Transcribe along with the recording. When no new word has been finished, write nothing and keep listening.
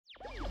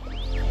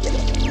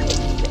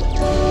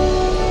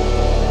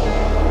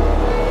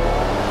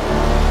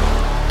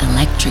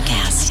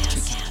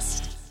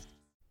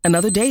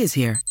Another day is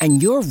here,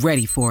 and you're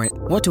ready for it.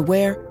 What to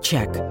wear?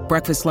 Check.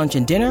 Breakfast, lunch,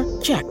 and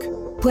dinner? Check.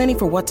 Planning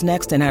for what's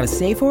next and how to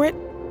save for it?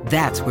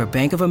 That's where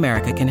Bank of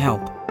America can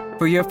help.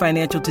 For your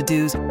financial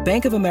to-dos,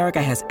 Bank of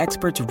America has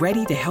experts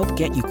ready to help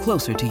get you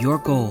closer to your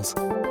goals.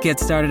 Get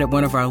started at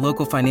one of our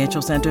local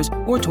financial centers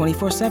or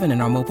 24/7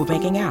 in our mobile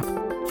banking app.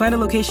 Find a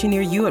location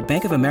near you at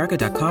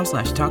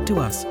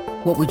bankofamerica.com/talktous.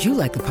 What would you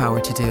like the power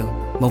to do?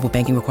 Mobile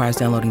banking requires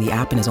downloading the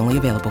app and is only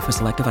available for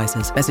select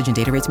devices. Message and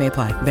data rates may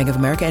apply. Bank of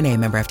America N.A.,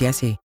 member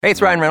FDIC. Hey,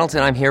 it's Ryan Reynolds,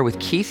 and I'm here with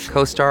Keith,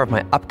 co-star of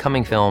my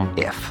upcoming film,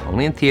 If,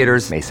 only in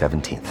theaters May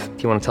 17th.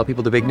 Do you want to tell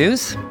people the big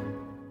news?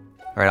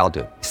 All right, I'll do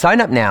it. Sign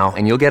up now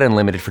and you'll get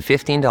unlimited for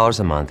 $15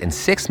 a month and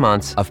 6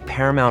 months of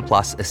Paramount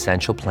Plus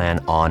Essential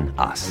Plan on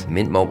us.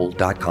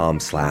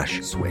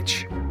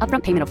 MintMobile.com/switch.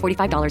 Upfront payment of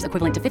 $45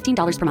 equivalent to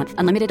 $15 per month.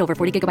 Unlimited over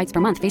 40 gigabytes per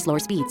month. Face lower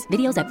speeds.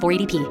 Videos at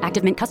 480p.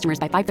 Active Mint customers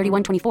by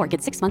 531.24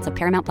 get 6 months of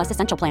Paramount Plus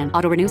Essential Plan.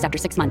 Auto renews after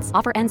 6 months.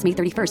 Offer ends May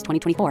 31st,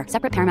 2024.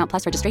 Separate Paramount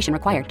Plus registration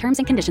required. Terms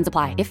and conditions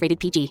apply if rated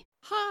PG.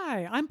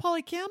 Hi, I'm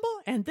Polly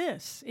Campbell, and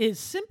this is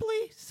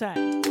Simply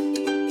Said.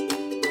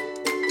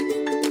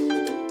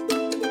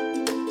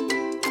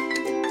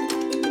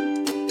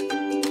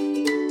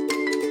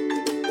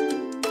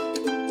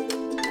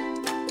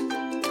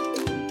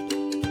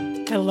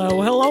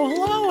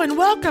 Hello, and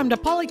welcome to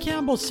Polly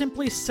Campbell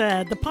Simply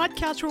Said, the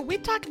podcast where we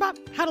talk about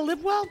how to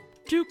live well,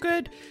 do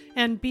good,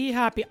 and be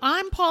happy.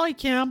 I'm Polly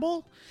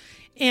Campbell,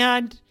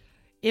 and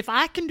if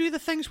I can do the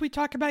things we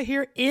talk about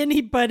here,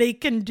 anybody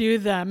can do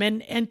them.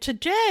 And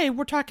today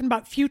we're talking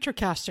about future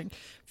casting.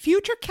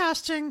 Future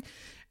casting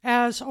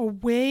as a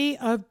way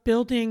of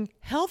building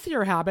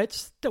healthier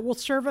habits that will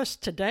serve us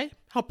today,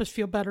 help us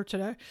feel better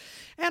today,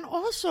 and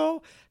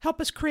also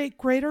help us create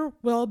greater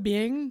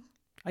well-being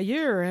a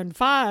year and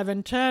 5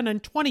 and 10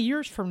 and 20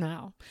 years from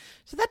now.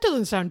 So that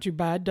doesn't sound too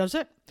bad, does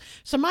it?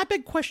 So my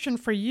big question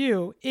for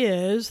you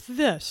is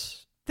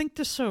this. Think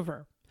this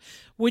over.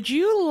 Would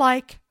you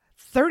like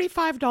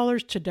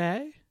 $35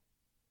 today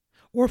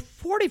or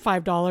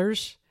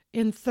 $45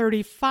 in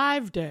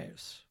 35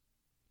 days?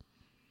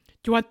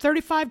 Do you want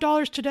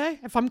 $35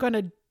 today if I'm going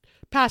to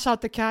pass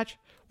out the cash?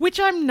 Which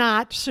I'm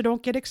not, so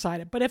don't get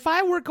excited. But if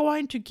I were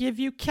going to give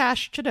you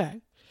cash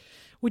today,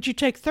 would you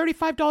take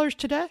 $35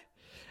 today?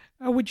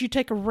 Or would you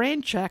take a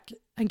rain check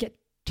and get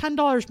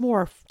 $10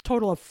 more,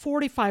 total of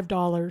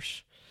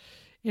 $45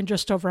 in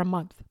just over a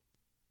month?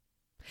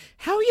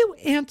 How you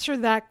answer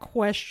that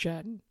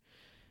question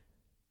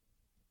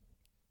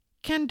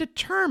can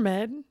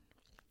determine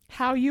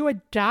how you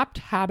adapt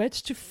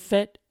habits to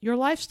fit your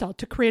lifestyle,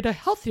 to create a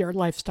healthier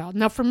lifestyle.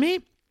 Now, for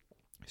me,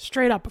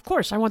 straight up, of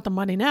course, I want the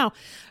money now,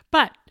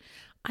 but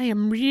I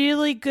am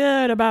really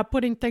good about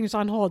putting things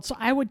on hold. So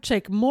I would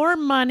take more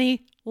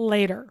money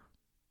later.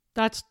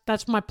 That's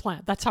my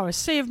plan. That's how I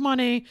save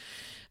money.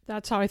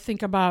 That's how I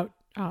think about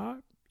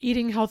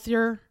eating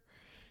healthier.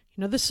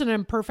 You know, this is an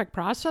imperfect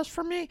process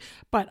for me,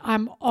 but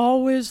I'm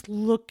always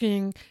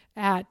looking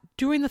at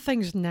doing the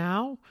things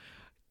now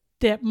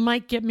that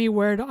might get me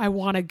where I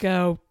want to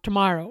go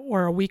tomorrow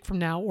or a week from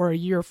now or a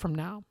year from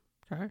now.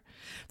 Okay?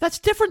 That's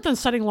different than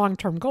setting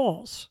long-term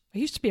goals. I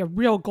used to be a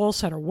real goal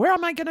setter. Where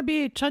am I going to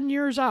be 10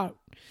 years out?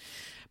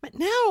 But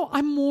now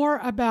I'm more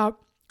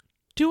about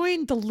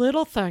doing the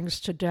little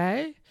things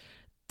today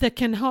that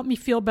can help me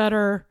feel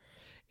better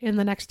in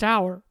the next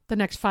hour, the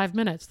next 5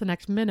 minutes, the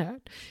next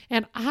minute.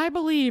 And I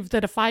believe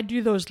that if I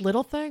do those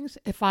little things,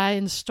 if I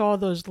install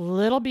those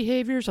little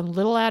behaviors and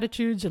little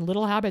attitudes and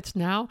little habits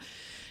now,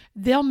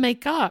 they'll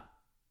make up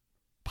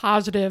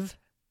positive,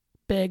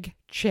 big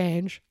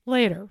change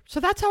later. So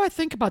that's how I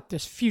think about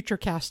this future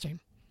casting.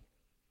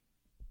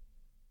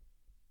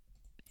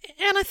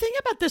 And I think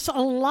about this a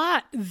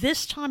lot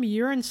this time of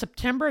year in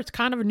September. It's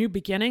kind of a new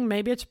beginning.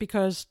 Maybe it's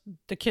because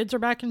the kids are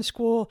back in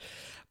school,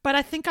 but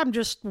I think I'm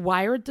just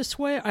wired this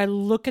way. I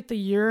look at the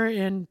year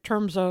in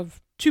terms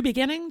of two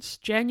beginnings,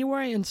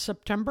 January and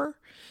September.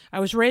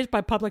 I was raised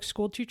by public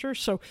school teachers,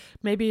 so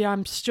maybe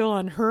I'm still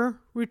on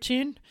her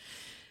routine.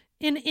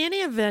 In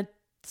any event,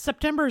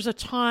 September is a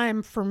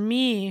time for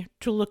me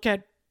to look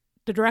at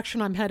the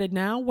direction I'm headed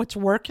now, what's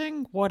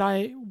working, what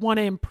I want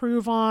to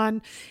improve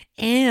on.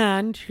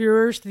 And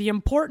here's the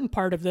important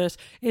part of this.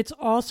 It's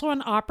also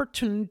an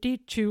opportunity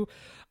to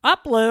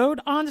upload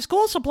on the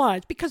school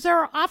supplies because there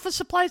are office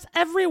supplies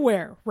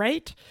everywhere,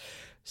 right?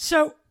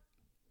 So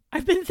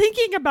I've been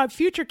thinking about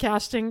future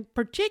casting,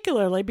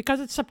 particularly because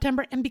it's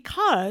September and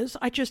because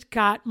I just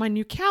got my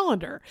new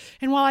calendar.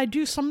 And while I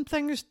do some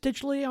things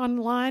digitally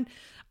online,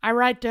 I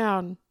write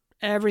down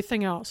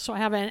everything else. So I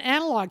have an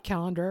analog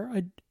calendar,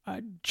 a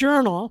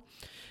journal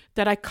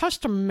that I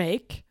custom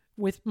make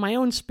with my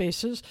own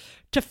spaces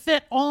to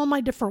fit all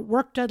my different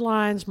work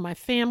deadlines, my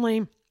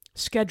family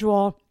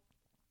schedule,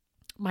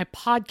 my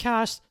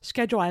podcast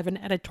schedule. I have an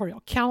editorial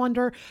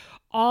calendar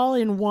all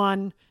in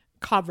one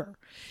cover.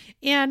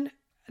 And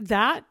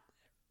that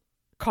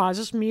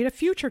causes me to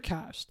future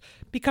cast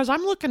because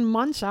I'm looking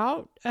months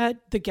out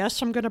at the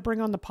guests I'm going to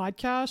bring on the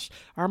podcast,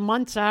 or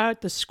months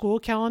out the school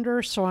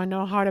calendar, so I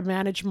know how to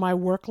manage my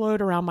workload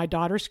around my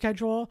daughter's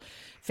schedule,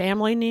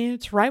 family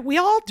needs, right? We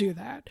all do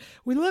that.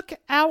 We look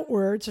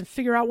outwards and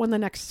figure out when the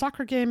next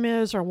soccer game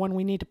is or when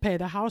we need to pay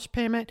the house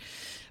payment.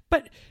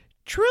 But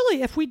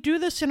truly, if we do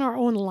this in our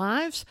own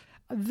lives,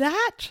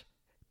 that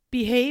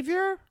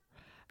behavior,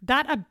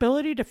 that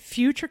ability to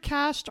future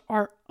cast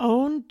our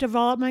own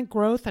development,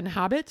 growth, and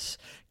habits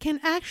can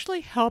actually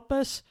help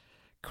us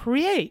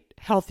create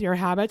healthier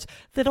habits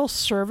that'll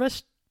serve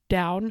us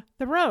down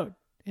the road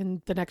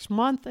in the next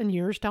month and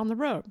years down the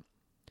road.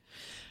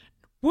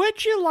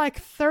 Would you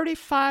like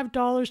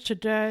 $35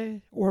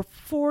 today or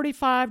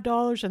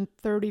 $45 in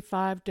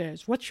 35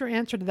 days? What's your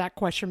answer to that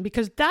question?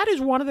 Because that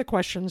is one of the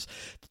questions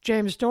that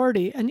James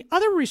Doherty and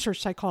other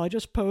research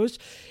psychologists posed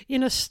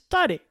in a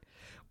study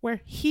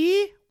where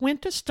he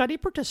went to study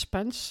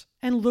participants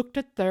and looked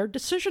at their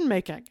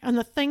decision-making and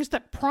the things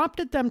that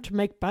prompted them to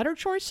make better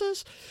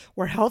choices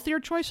or healthier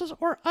choices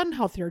or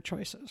unhealthier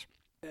choices.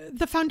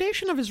 The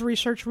foundation of his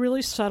research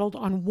really settled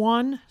on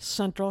one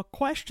central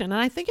question,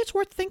 and I think it's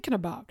worth thinking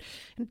about.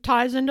 It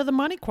ties into the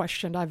money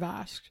question I've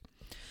asked.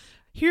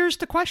 Here's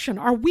the question.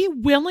 Are we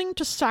willing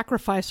to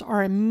sacrifice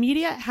our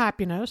immediate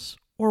happiness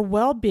or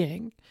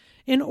well-being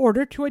in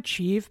order to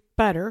achieve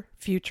better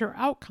future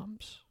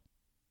outcomes?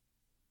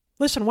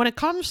 Listen, when it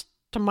comes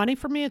to money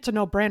for me, it's a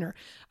no-brainer.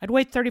 I'd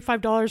wait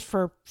 $35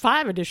 for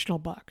 $5 additional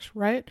bucks,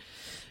 right?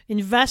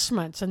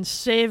 Investments and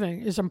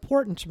saving is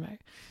important to me.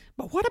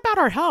 But what about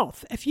our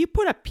health? If you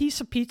put a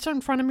piece of pizza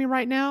in front of me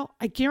right now,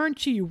 I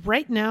guarantee you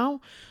right now,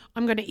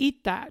 I'm going to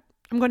eat that.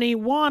 I'm going to eat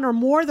one or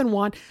more than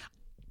one,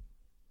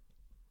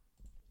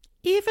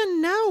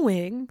 even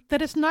knowing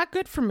that it's not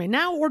good for me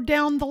now or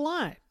down the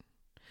line.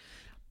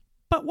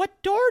 But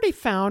what Doherty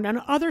found and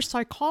other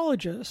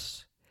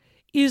psychologists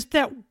is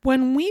that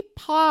when we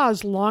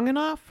pause long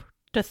enough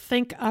to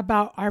think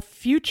about our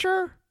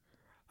future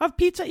of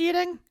pizza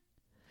eating,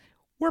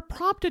 we're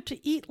prompted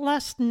to eat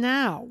less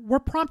now. We're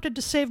prompted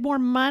to save more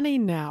money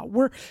now.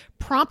 We're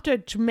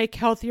prompted to make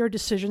healthier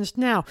decisions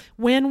now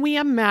when we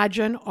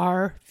imagine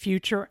our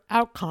future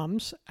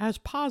outcomes as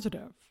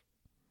positive.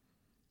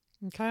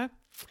 Okay?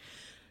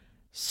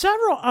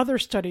 Several other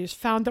studies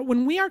found that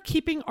when we are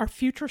keeping our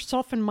future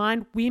self in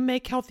mind, we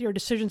make healthier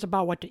decisions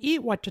about what to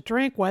eat, what to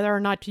drink, whether or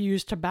not to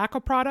use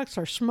tobacco products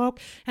or smoke,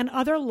 and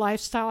other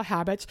lifestyle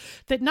habits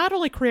that not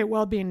only create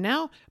well-being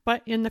now,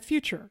 but in the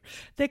future.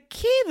 The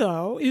key,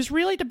 though, is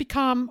really to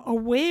become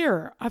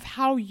aware of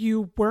how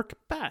you work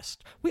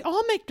best. We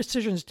all make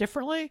decisions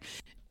differently,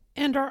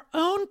 and our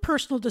own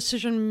personal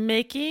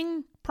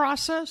decision-making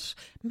process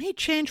may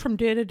change from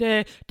day to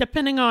day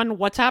depending on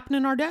what's happening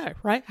in our day,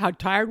 right? How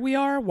tired we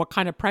are, what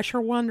kind of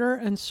pressure we're under,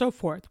 and so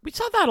forth. We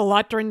saw that a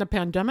lot during the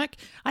pandemic.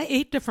 I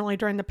ate differently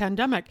during the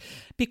pandemic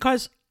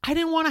because I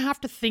didn't want to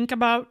have to think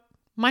about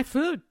my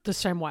food the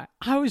same way.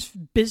 I was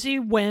busy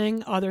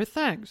weighing other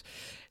things.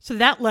 So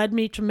that led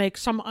me to make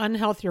some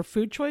unhealthier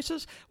food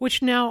choices,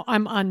 which now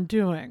I'm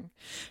undoing.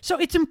 So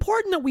it's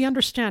important that we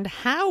understand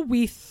how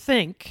we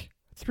think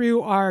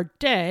through our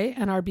day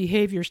and our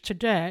behaviors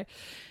today.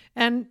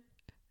 And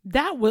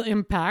that will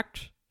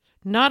impact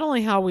not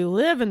only how we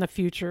live in the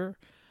future,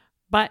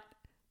 but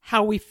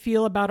how we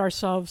feel about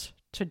ourselves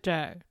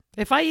today.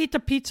 If I eat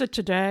the pizza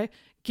today,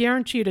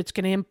 guaranteed it's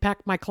going to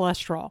impact my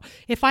cholesterol.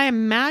 If I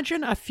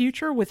imagine a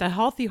future with a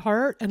healthy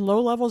heart and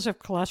low levels of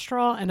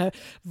cholesterol and a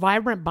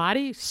vibrant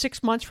body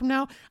 6 months from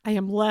now, I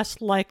am less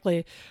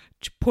likely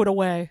to put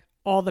away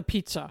all the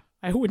pizza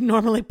I would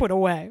normally put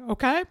away,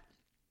 okay?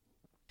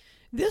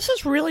 This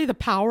is really the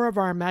power of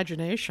our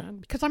imagination,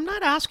 because I'm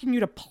not asking you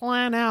to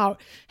plan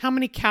out how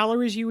many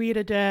calories you eat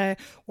a day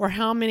or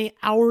how many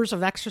hours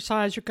of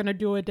exercise you're going to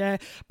do a day,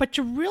 but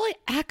to really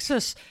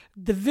access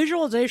the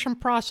visualization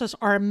process,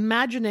 our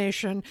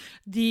imagination,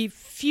 the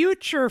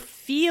future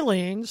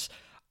feelings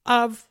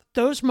of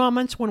those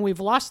moments when we've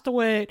lost the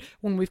weight,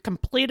 when we've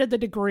completed the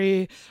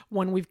degree,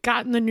 when we've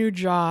gotten the new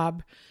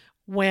job,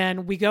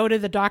 when we go to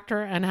the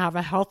doctor and have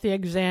a healthy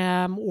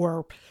exam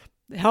or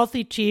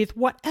healthy teeth,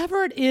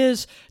 whatever it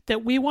is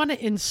that we want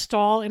to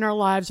install in our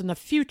lives in the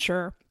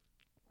future,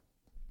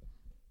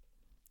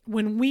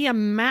 when we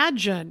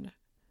imagine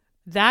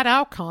that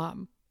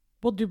outcome,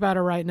 we'll do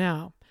better right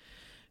now.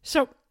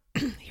 So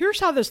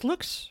here's how this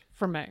looks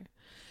for me.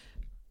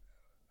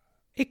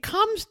 It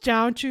comes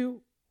down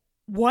to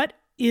what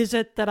is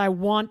it that I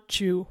want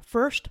to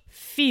first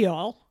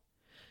feel,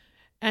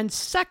 and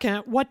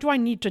second, what do I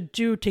need to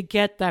do to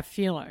get that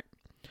feeling?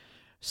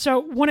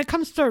 So when it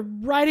comes to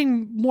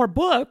writing more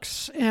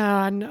books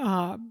and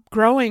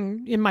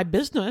growing in my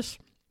business,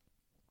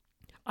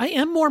 I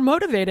am more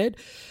motivated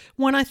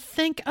when I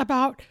think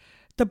about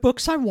the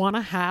books I want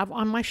to have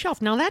on my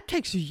shelf. Now, that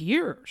takes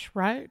years,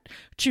 right?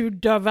 To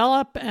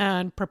develop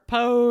and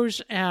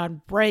propose and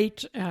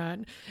write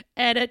and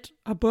edit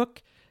a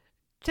book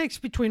takes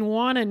between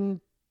 1 and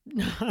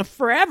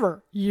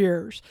forever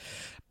years.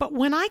 But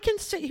when I can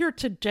sit here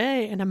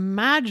today and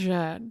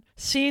imagine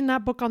seeing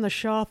that book on the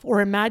shelf,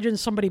 or imagine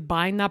somebody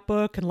buying that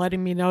book and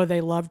letting me know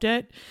they loved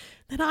it,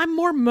 then I'm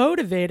more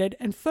motivated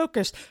and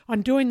focused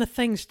on doing the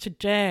things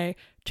today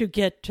to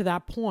get to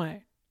that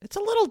point. It's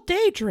a little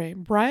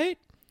daydream, right?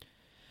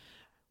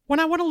 When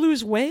I want to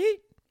lose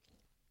weight,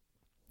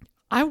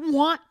 I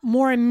want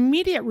more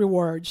immediate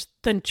rewards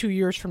than 2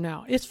 years from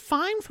now. It's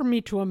fine for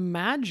me to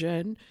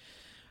imagine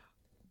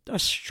a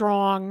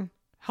strong,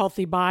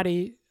 healthy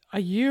body a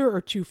year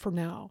or two from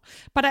now.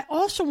 But I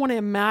also want to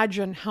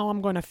imagine how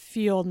I'm going to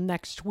feel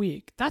next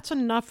week. That's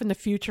enough in the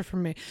future for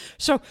me.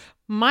 So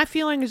my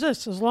feeling is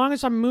this: as long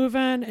as I'm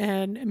moving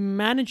and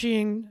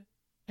managing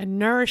and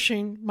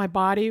nourishing my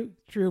body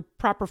through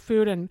proper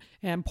food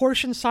and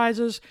portion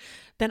sizes,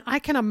 then I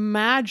can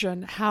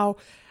imagine how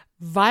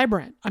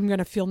vibrant I'm going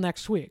to feel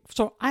next week.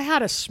 So I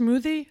had a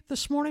smoothie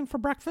this morning for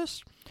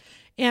breakfast,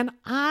 and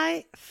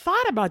I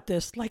thought about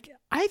this,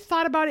 I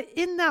thought about it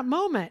in that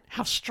moment,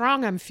 how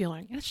strong I'm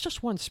feeling. And it's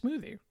just one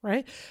smoothie,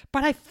 right?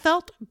 But I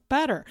felt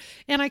better.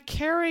 And I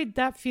carried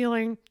that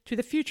feeling to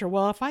the future.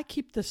 Well, if I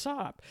keep this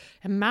up,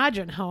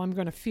 imagine how I'm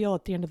going to feel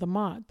at the end of the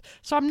month.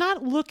 So I'm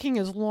not looking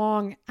as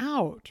long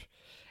out.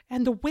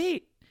 And the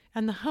weight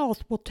and the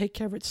health will take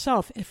care of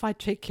itself if I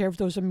take care of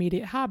those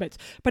immediate habits.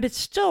 But it's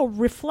still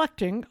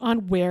reflecting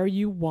on where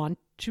you want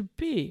to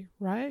be,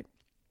 right?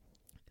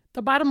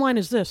 The bottom line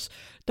is this: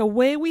 the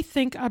way we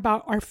think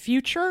about our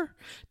future,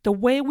 the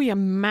way we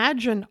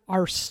imagine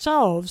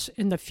ourselves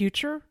in the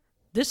future,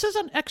 this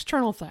isn't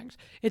external things.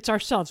 It's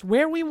ourselves,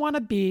 where we want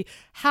to be,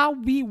 how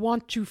we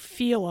want to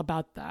feel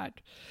about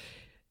that.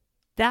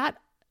 That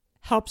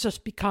helps us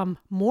become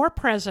more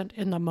present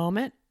in the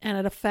moment, and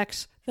it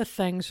affects the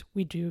things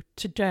we do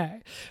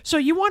today. So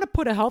you want to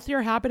put a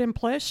healthier habit in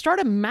place? Start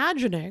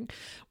imagining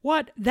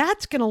what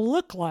that's going to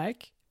look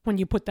like when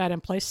you put that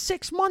in place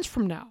 6 months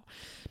from now.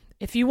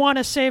 If you want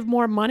to save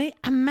more money,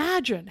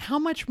 imagine how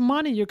much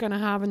money you're going to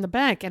have in the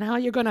bank and how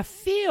you're going to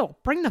feel.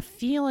 Bring the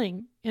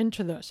feeling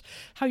into this.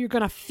 How you're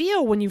going to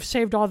feel when you've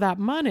saved all that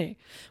money.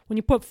 When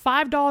you put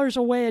 $5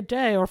 away a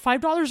day or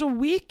 $5 a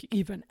week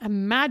even,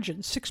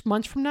 imagine 6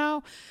 months from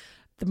now,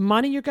 the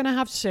money you're going to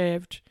have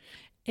saved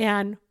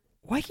and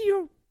what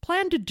you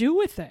plan to do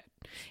with it.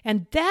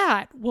 And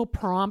that will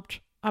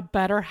prompt a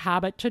better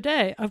habit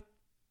today of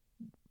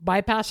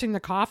bypassing the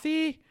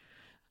coffee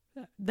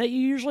that you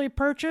usually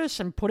purchase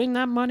and putting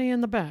that money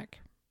in the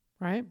bank,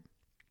 right?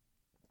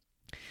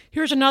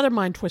 Here's another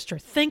mind twister.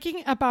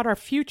 Thinking about our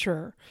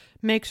future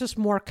makes us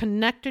more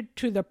connected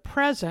to the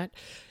present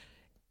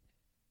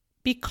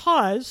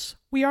because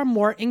we are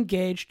more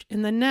engaged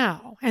in the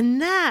now.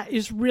 And that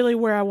is really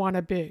where I want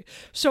to be.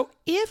 So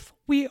if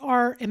we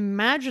are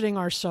imagining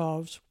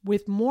ourselves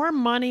with more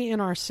money in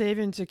our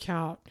savings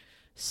account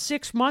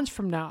 6 months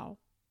from now,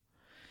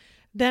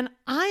 then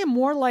I am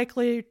more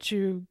likely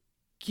to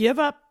give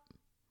up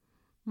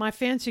my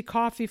fancy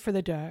coffee for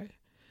the day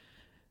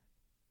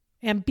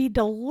and be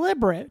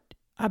deliberate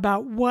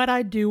about what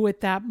I do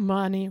with that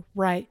money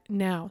right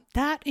now.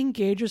 That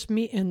engages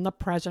me in the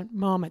present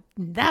moment.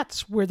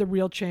 That's where the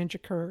real change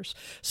occurs.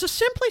 So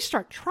simply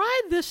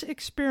try this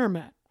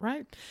experiment,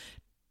 right?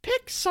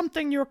 Pick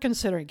something you're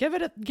considering. Give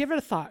it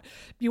a thought.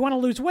 Do you want to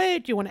lose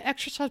weight? Do you want to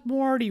exercise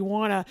more? Do you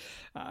want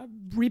to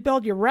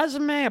rebuild your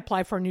resume,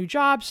 apply for a new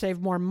job, save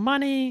more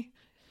money,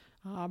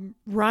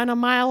 run a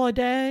mile a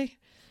day?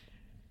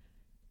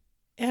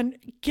 And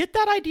get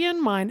that idea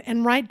in mind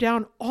and write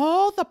down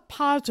all the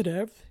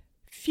positive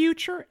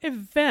future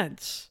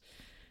events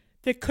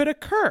that could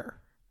occur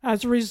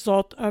as a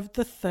result of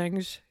the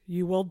things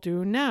you will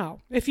do now.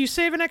 If you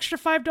save an extra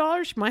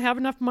 $5, you might have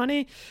enough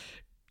money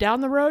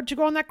down the road to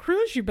go on that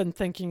cruise you've been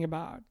thinking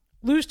about.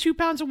 Lose 2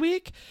 pounds a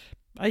week.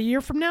 A year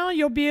from now,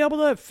 you'll be able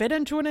to fit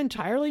into an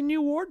entirely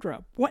new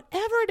wardrobe.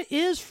 Whatever it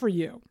is for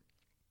you,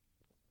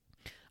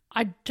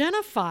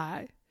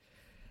 identify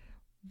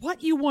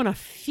what you want to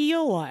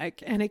feel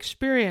like and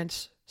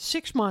experience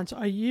 6 months,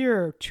 a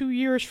year, 2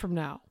 years from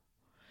now.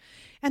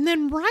 And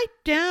then write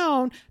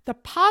down the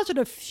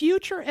positive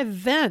future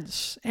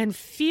events and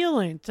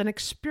feelings and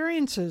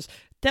experiences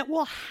that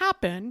will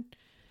happen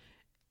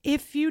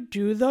if you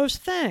do those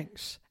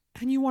things.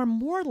 And you are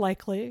more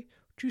likely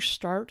to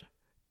start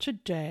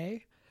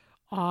today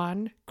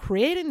on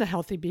creating the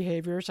healthy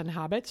behaviors and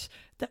habits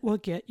that will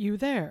get you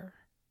there.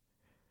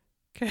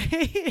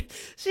 Okay,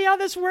 see how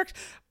this works?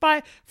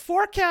 By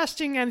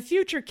forecasting and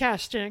future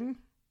casting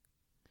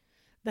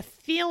the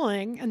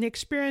feeling and the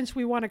experience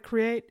we want to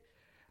create,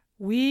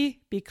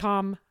 we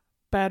become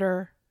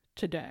better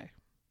today.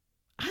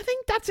 I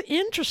think that's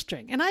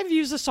interesting. And I've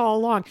used this all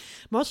along,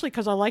 mostly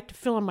because I like to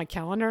fill in my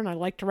calendar and I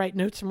like to write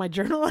notes in my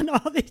journal and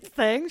all these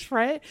things,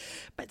 right?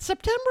 But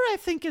September, I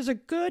think, is a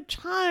good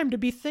time to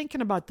be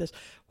thinking about this.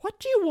 What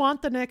do you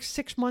want the next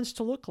 6 months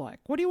to look like?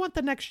 What do you want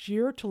the next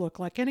year to look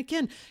like? And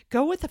again,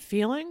 go with the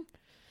feeling,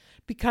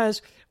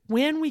 because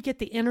when we get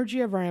the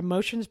energy of our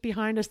emotions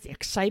behind us, the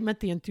excitement,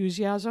 the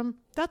enthusiasm,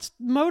 that's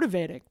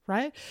motivating,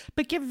 right?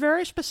 But get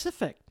very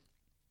specific.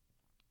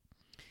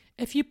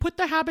 If you put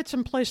the habits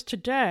in place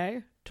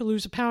today to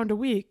lose a pound a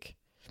week,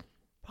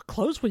 What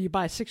clothes will you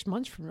buy 6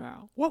 months from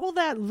now? What will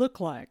that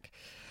look like?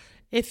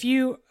 If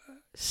you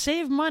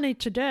save money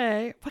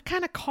today, what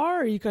kind of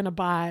car are you going to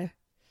buy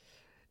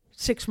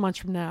 6 months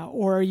from now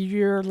or a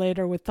year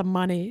later with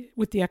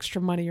the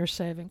extra money you're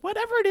saving?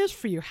 Whatever it is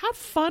for you, have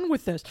fun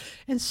with this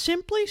and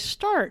simply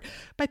start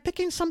by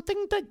picking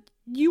something that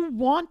you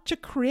want to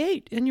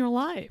create in your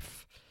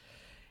life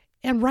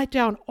and write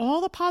down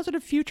all the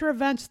positive future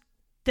events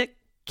that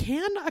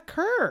could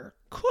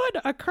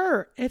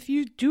occur if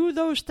you do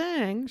those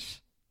things,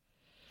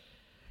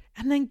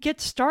 and then get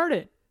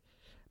started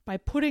by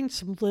putting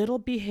some little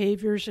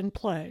behaviors in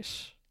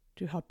place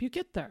to help you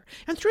get there.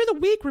 And through the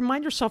week,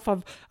 remind yourself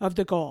of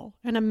the goal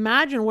and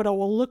imagine what it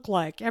will look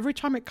like every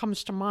time it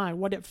comes to mind,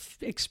 what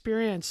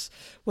experience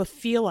will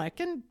feel like,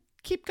 and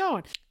keep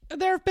going.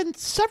 There have been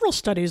several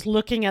studies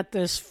looking at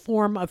this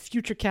form of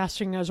future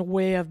casting as a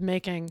way of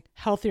making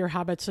healthier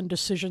habits and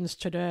decisions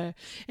today.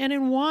 And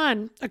in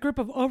one, a group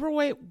of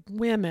overweight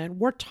women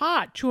were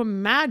taught to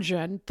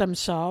imagine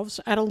themselves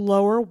at a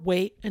lower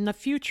weight in the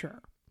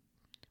future,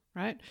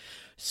 right?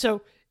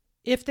 So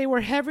if they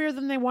were heavier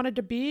than they wanted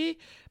to be,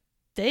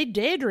 they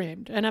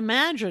daydreamed and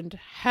imagined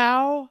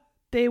how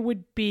they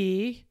would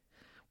be,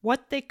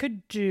 what they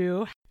could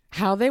do,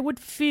 how they would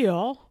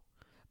feel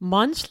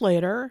months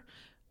later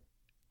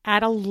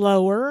at a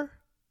lower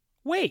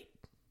weight.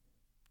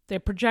 They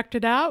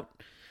projected out,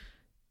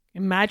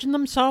 imagined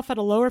themselves at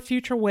a lower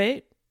future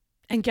weight,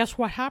 and guess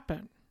what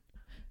happened?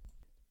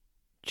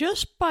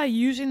 Just by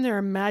using their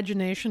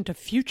imagination to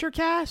future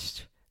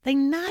cast, they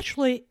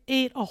naturally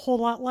ate a whole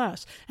lot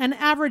less, an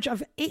average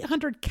of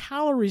 800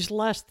 calories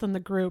less than the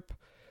group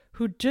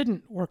who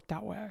didn't work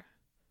that way.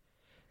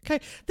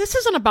 Okay, this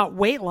isn't about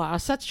weight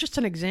loss. That's just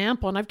an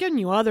example. And I've given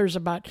you others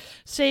about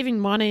saving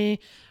money.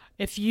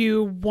 If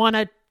you want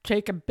to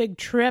take a big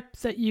trip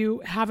that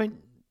you haven't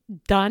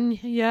done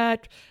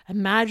yet,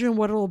 imagine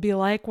what it will be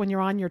like when you're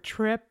on your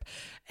trip.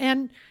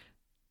 And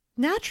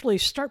naturally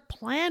start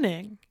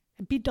planning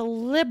and be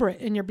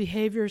deliberate in your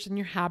behaviors and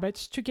your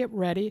habits to get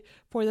ready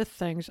for the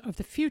things of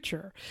the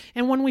future.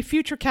 And when we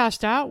future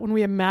cast out, when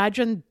we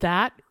imagine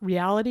that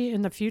reality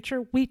in the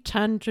future, we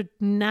tend to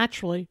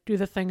naturally do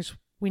the things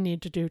we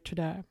need to do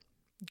today.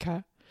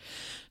 Okay.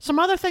 Some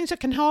other things that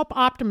can help: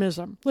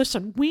 optimism.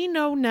 Listen, we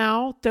know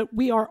now that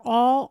we are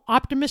all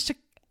optimistic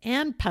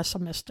and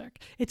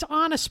pessimistic. It's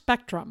on a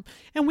spectrum,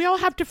 and we all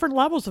have different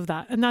levels of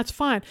that, and that's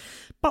fine.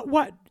 But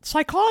what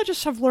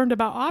psychologists have learned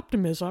about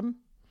optimism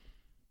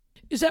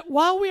is that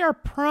while we are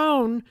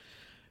prone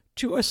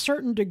to a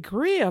certain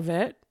degree of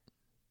it,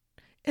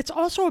 it's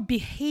also a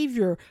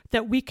behavior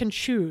that we can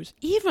choose,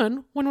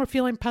 even when we're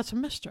feeling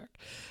pessimistic.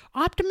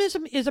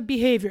 Optimism is a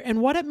behavior,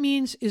 and what it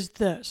means is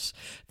this,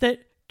 that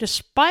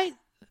despite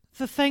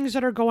the things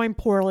that are going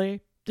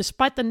poorly,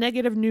 despite the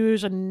negative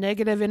news and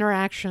negative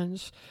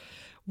interactions,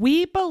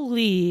 we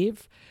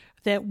believe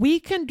that we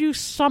can do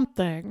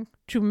something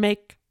to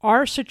make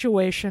our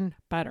situation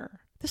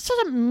better. This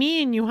doesn't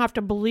mean you have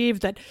to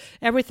believe that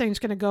everything's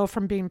going to go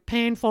from being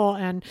painful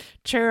and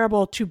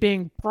terrible to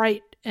being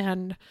bright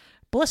and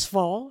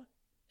blissful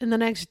in the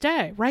next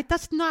day, right?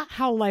 That's not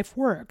how life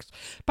works.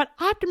 But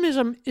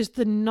optimism is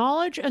the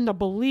knowledge and the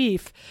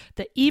belief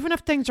that even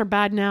if things are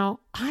bad now,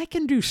 I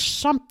can do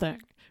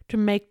something to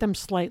make them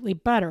slightly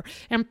better.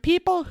 And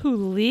people who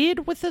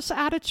lead with this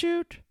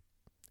attitude,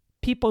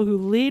 people who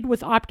lead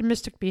with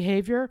optimistic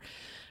behavior,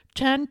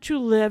 tend to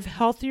live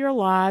healthier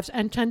lives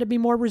and tend to be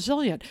more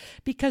resilient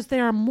because they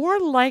are more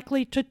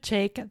likely to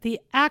take the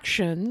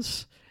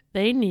actions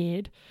they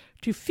need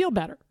to feel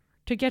better,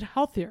 to get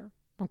healthier,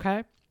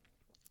 okay?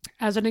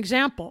 As an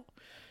example,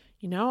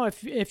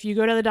 if you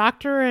go to the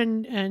doctor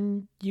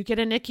and you get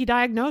an icky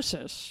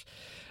diagnosis,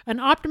 an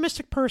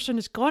optimistic person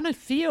is going to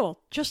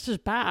feel just as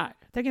bad.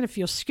 They're going to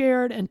feel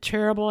scared and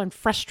terrible and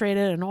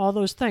frustrated and all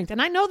those things. And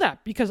I know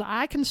that because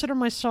I consider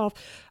myself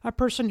a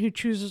person who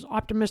chooses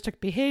optimistic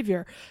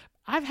behavior.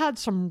 I've had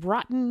some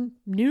rotten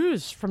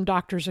news from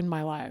doctors in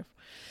my life.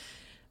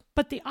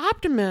 But the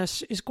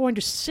optimist is going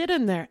to sit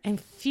in there and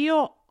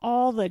feel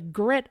all the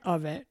grit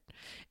of it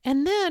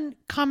and then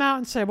come out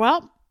and say,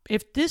 well,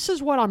 if this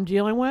is what I'm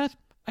dealing with,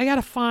 I got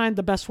to find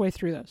the best way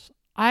through this.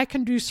 I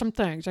can do some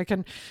things. I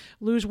can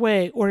lose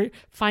weight or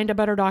find a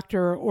better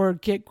doctor or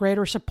get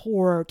greater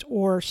support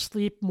or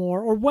sleep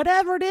more or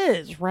whatever it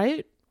is,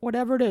 right?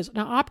 Whatever it is. An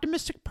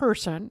optimistic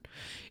person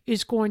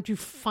is going to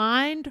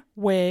find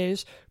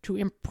ways to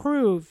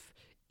improve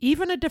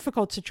even a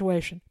difficult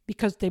situation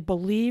because they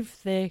believe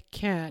they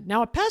can.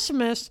 Now, a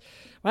pessimist,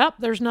 well,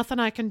 there's nothing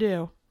I can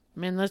do. I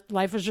mean,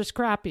 life is just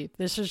crappy.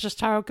 This is just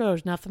how it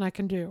goes. Nothing I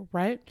can do,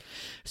 right?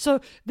 So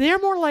they're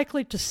more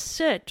likely to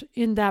sit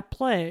in that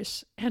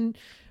place and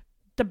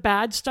the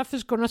bad stuff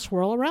is going to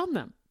swirl around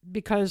them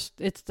because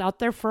it's out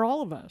there for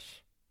all of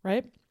us,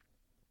 right?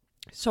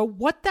 So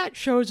what that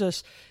shows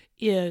us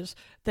is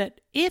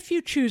that if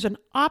you choose an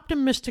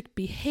optimistic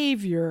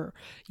behavior,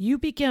 you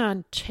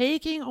begin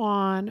taking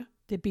on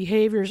the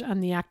behaviors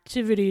and the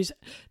activities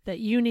that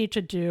you need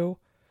to do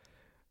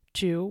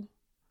to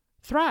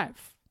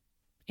thrive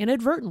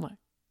inadvertently,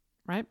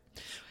 right?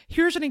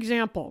 Here's an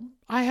example.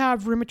 I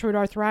have rheumatoid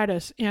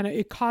arthritis, and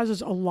it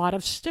causes a lot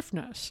of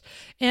stiffness.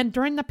 And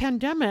during the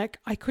pandemic,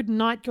 I could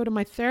not go to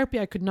my therapy.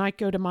 I could not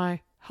go to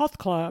my health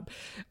club,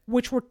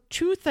 which were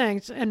two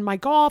things, and my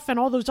golf and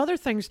all those other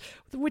things,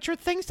 which are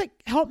things that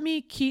help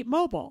me keep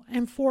mobile.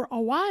 And for a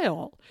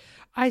while,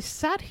 I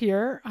sat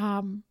here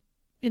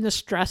in the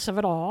stress of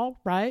it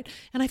all, right?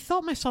 And I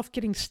felt myself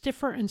getting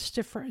stiffer and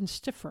stiffer and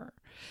stiffer.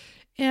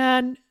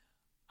 And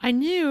I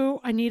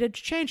knew I needed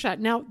to change that.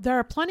 Now, there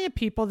are plenty of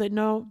people that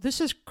know this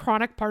is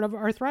chronic part of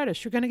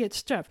arthritis. You're going to get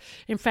stiff.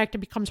 In fact, it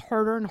becomes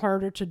harder and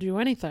harder to do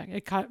anything.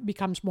 It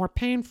becomes more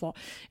painful.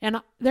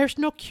 And there's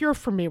no cure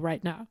for me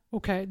right now,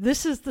 okay?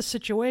 This is the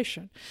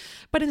situation.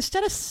 But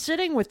instead of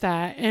sitting with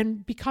that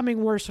and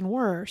becoming worse and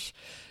worse,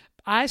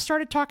 I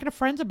started talking to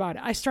friends about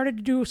it. I started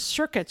to do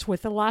circuits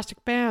with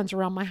elastic bands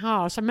around my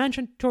house. I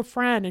mentioned to a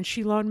friend, and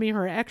she loaned me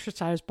her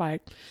exercise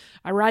bike.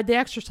 I ride the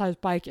exercise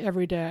bike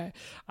every day.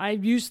 I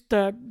use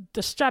the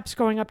steps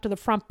going up to the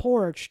front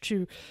porch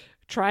to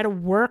try to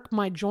work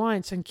my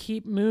joints and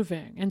keep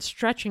moving, and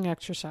stretching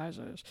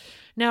exercises.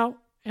 Now,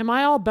 am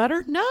I all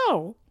better?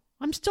 No.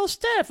 I'm still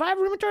stiff. I have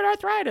rheumatoid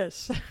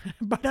arthritis,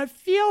 but I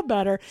feel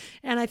better,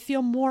 and I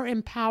feel more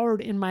empowered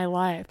in my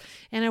life.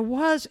 And I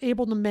was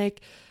able to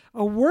make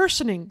a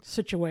worsening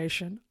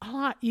situation a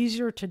lot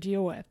easier to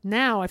deal with.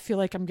 Now I feel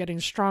like I'm getting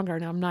stronger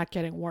and I'm not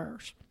getting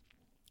worse.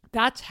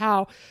 That's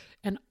how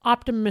an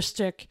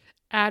optimistic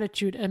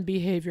attitude and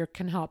behavior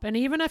can help. And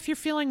even if you're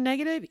feeling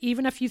negative,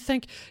 even if you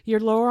think you're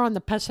lower on the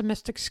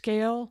pessimistic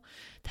scale,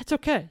 that's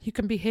okay. You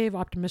can behave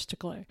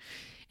optimistically.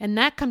 And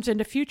that comes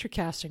into future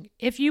casting.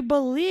 If you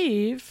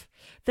believe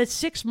that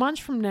 6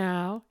 months from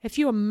now, if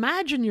you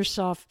imagine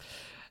yourself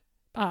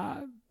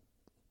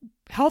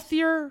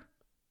healthier,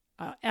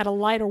 at a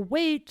lighter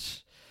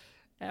weight,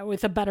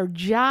 with a better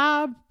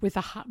job, with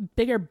a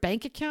bigger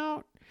bank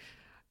account,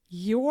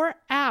 you're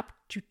apt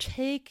to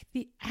take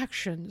the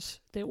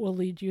actions that will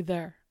lead you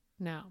there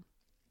now.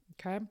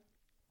 Okay?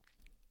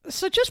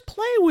 So just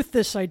play with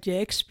this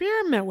idea.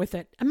 Experiment with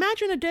it.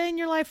 Imagine a day in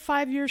your life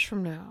 5 years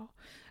from now.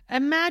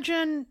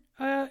 Imagine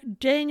a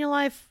day in your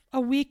life a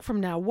week from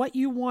now, what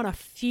you want to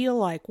feel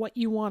like, what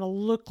you want to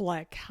look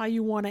like, how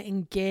you want to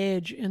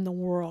engage in the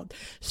world.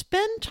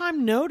 Spend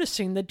time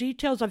noticing the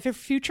details of your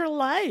future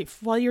life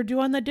while you're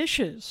doing the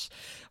dishes,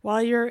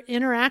 while you're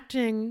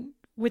interacting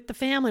with the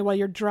family, while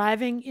you're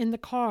driving in the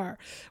car.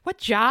 What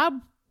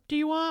job do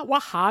you want?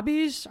 What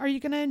hobbies are you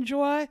going to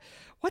enjoy?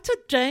 What's a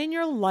day in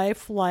your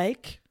life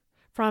like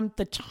from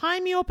the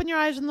time you open your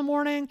eyes in the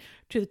morning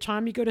to the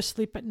time you go to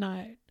sleep at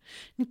night?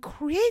 And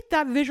create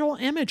that visual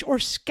image, or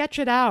sketch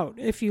it out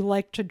if you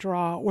like to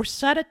draw, or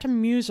set it to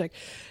music.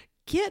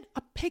 Get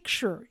a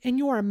picture in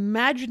your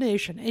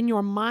imagination, in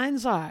your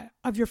mind's eye,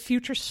 of your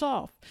future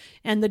self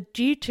and the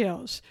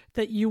details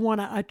that you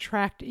want to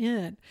attract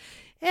in.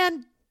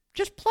 And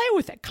just play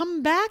with it.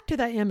 Come back to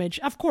that image.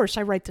 Of course,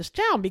 I write this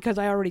down because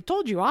I already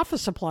told you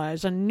office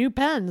supplies and new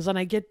pens, and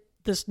I get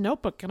this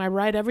notebook and I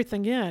write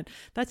everything in.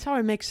 That's how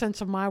I make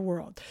sense of my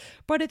world.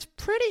 But it's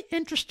pretty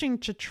interesting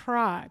to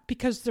try,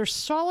 because there's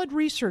solid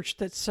research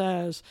that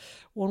says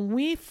when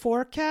we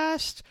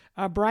forecast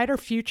a brighter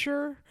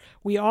future,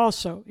 we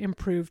also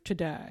improve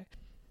today.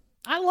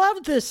 I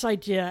love this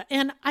idea,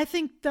 and I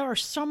think there are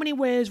so many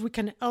ways we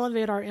can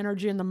elevate our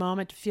energy in the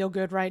moment to feel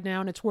good right now,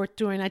 and it's worth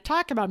doing. I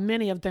talk about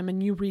many of them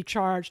in You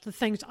Recharge, the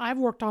things I've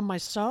worked on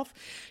myself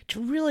to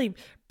really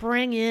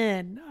bring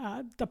in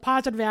the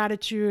positive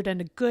attitude and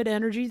a good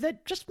energy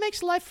that just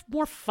makes life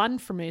more fun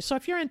for me. So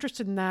if you're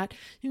interested in that,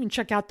 you can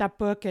check out that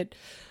book at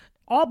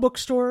all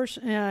bookstores,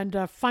 and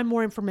find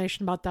more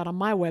information about that on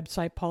my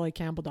website,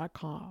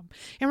 paulycampbell.com.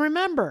 And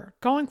remember,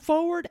 going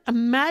forward,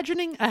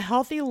 imagining a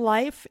healthy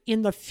life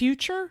in the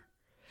future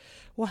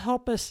will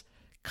help us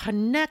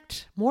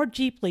connect more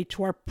deeply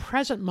to our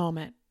present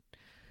moment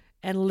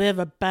and live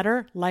a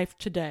better life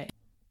today.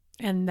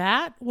 And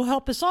that will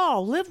help us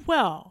all live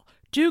well,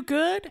 do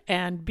good,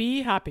 and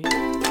be happy.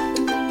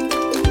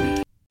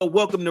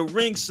 Welcome to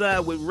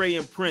Ringside with Ray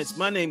and Prince.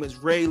 My name is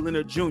Ray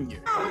Leonard Jr. Oh,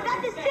 is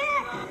that the set?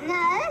 No,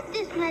 that's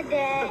just my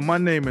dad. My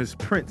name is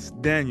Prince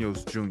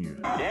Daniels Jr.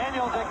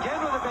 Daniels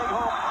again with a big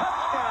home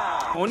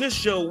touchdown. On this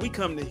show, we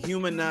come to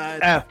humanize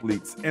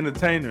Athletes,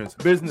 entertainers,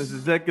 business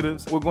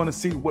executives. We're going to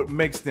see what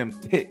makes them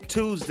tick.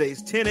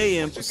 Tuesdays, 10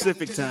 a.m.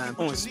 Pacific time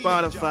on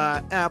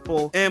Spotify,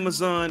 Apple,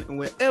 Amazon, and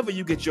wherever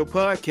you get your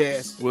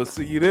podcasts. We'll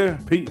see you there.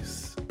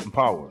 Peace and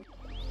power.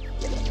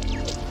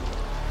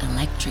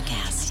 Electric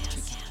acid.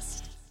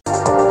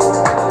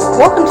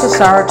 Welcome to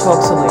Sarah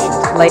Talk Solutions.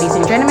 Ladies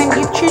and gentlemen,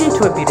 you've tuned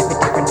into a bit of a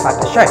different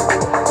type of show.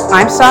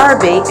 I'm Sarah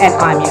B and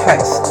I'm your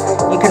host.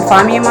 You can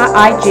find me on my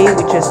IG,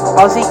 which is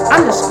Aussie_Sarah_LA.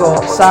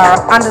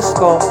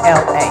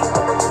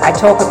 I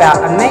talk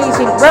about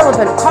amazing,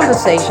 relevant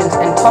conversations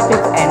and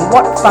topics and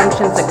what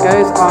functions that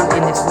goes on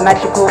in this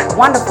magical,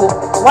 wonderful,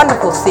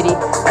 wonderful city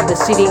of the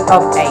City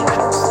of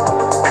Angels.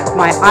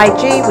 My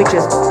IG, which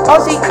is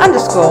Aussie_Sarah_LA.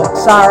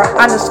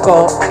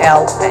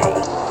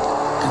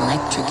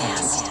 Electric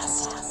acid.